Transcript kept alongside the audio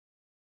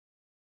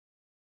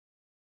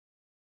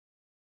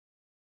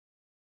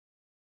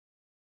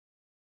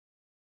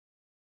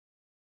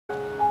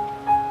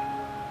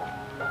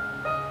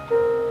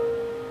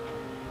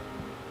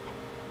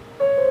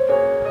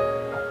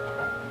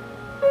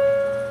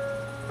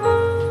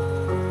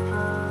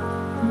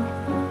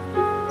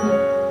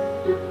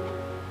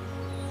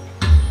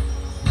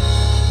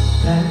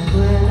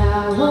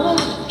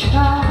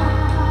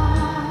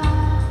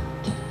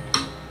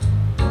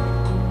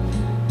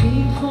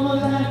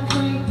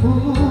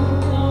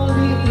all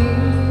the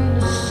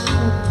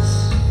innocence.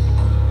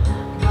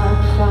 My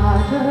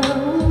father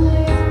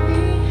let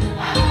me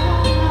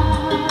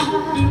high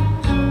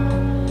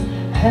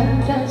and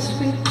dance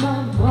with my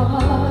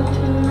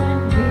mother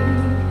and me,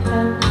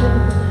 and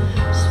then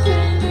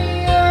spin me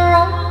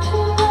around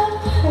till I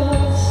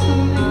fell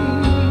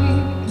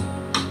asleep.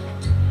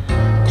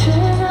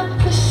 Turn up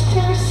the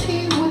stairs, he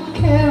would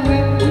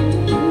carry me,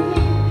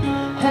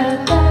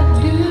 and I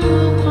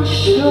knew for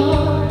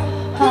sure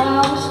I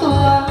was the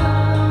one.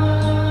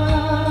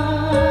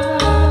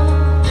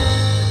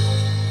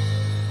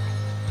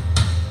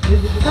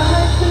 If I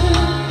could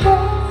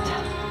get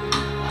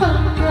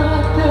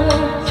another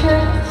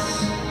chance,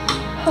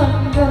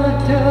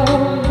 another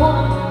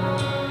one,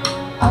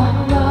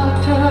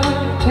 another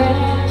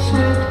dance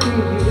with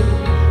me,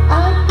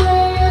 I'd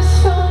play a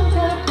song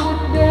that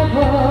would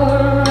never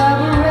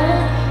ever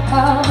end.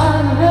 How I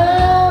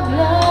love,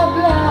 love,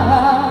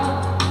 love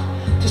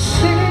to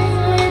sing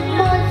with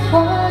my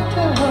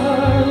father.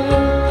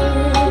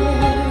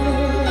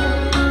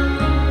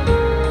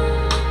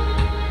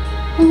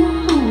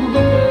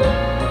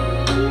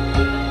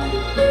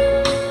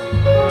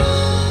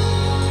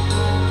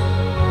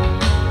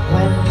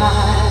 When my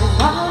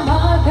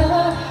mother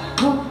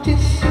would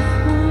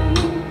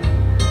disagree,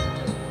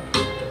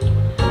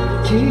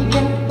 to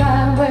get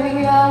my way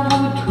I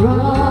would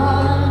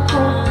run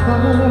for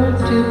her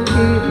to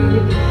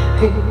hear.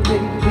 It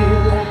made me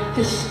like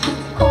this to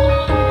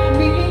comfort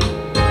me,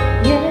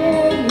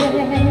 yeah,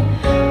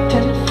 yeah.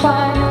 Then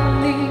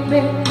finally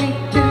made me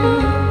do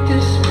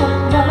this what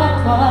my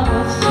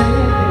mama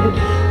said.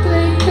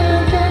 Later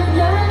that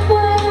night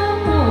when I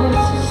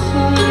was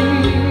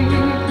asleep,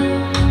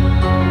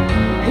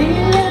 he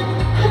let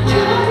a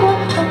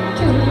child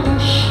onto the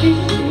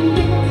sheet.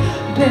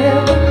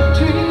 Never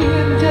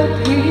dreamed that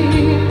he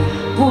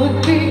would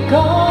be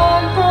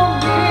gone from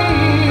me.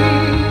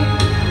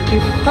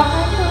 If I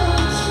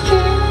could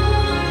steal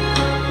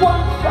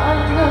one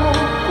final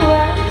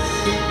glance,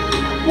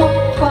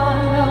 one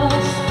final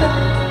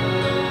step,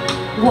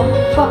 one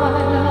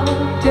final